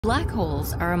Black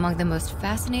holes are among the most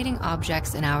fascinating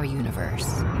objects in our universe,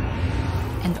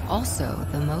 and also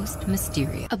the most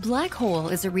mysterious. A black hole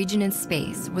is a region in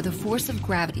space where the force of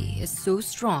gravity is so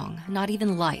strong, not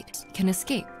even light can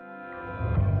escape.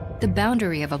 The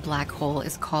boundary of a black hole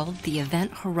is called the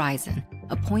event horizon,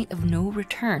 a point of no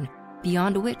return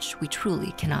beyond which we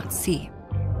truly cannot see.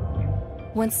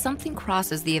 When something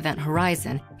crosses the event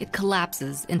horizon, it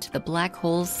collapses into the black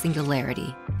hole's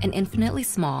singularity, an infinitely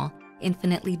small,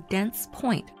 infinitely dense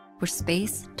point where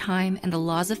space, time, and the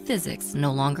laws of physics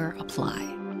no longer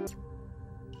apply.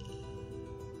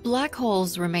 Black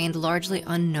holes remained largely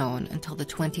unknown until the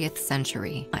 20th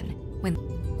century, when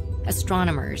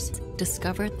astronomers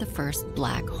discovered the first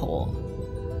black hole.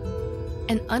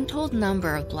 An untold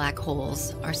number of black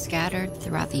holes are scattered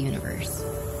throughout the universe,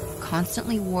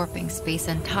 constantly warping space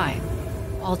and time,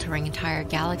 altering entire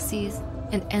galaxies,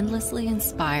 and endlessly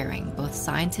inspiring both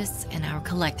scientists and our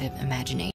collective imagination.